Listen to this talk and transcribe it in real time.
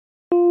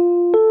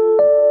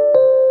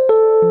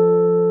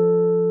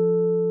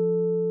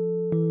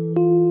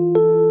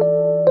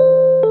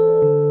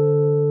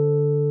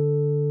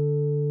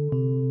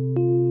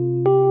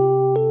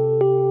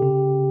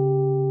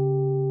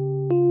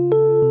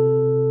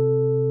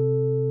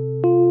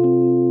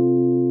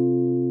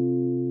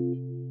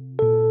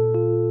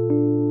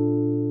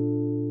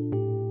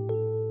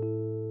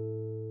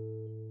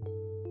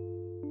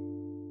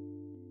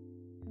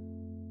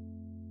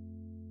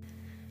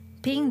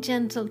Being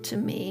Gentle to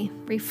Me,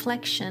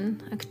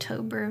 Reflection,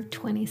 October of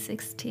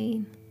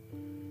 2016.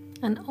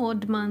 An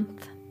odd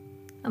month,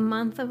 a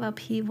month of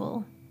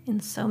upheaval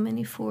in so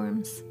many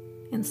forms,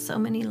 in so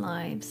many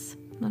lives,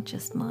 not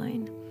just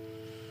mine.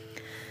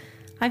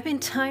 I've been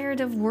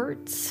tired of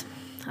words.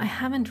 I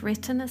haven't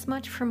written as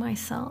much for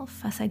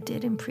myself as I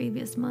did in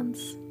previous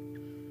months.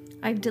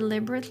 I've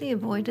deliberately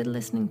avoided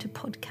listening to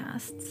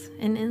podcasts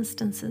in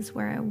instances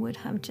where I would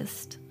have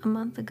just a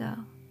month ago.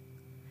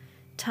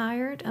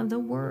 Tired of the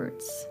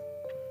words.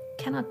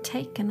 Cannot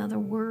take another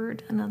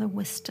word, another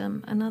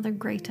wisdom, another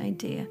great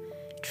idea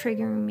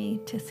triggering me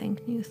to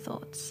think new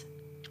thoughts.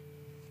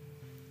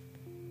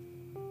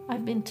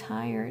 I've been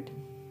tired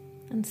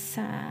and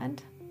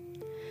sad,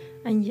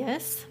 and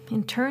yes,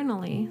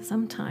 internally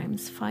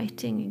sometimes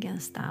fighting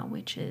against that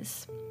which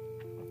is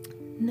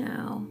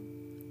now,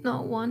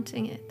 not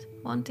wanting it,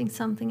 wanting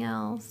something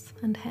else,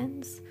 and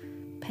hence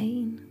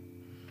pain.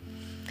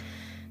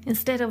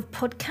 Instead of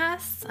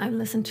podcasts, I've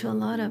listened to a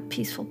lot of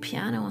peaceful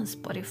piano on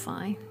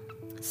Spotify,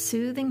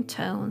 soothing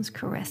tones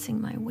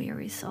caressing my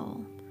weary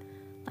soul,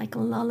 like a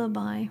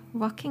lullaby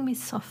rocking me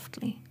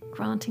softly,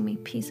 granting me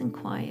peace and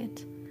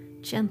quiet,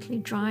 gently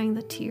drying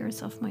the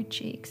tears off my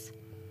cheeks.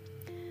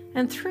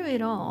 And through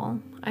it all,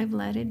 I've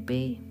let it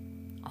be,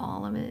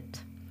 all of it.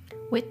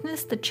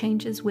 Witnessed the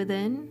changes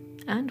within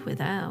and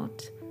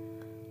without,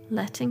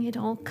 letting it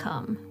all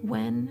come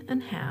when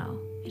and how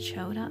it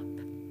showed up.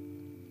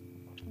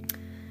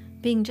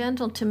 Being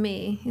gentle to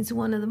me is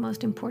one of the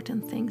most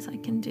important things I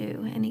can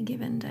do any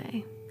given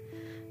day.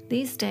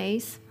 These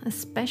days,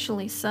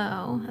 especially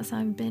so, as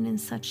I've been in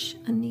such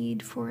a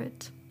need for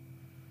it.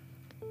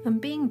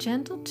 And being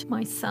gentle to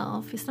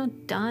myself is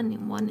not done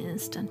in one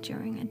instant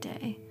during a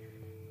day.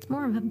 It's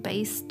more of a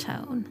bass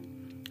tone,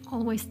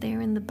 always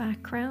there in the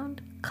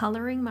background,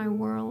 coloring my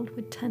world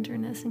with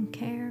tenderness and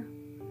care.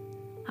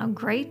 How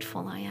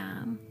grateful I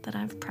am that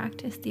I've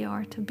practiced the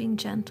art of being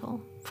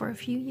gentle for a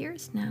few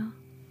years now.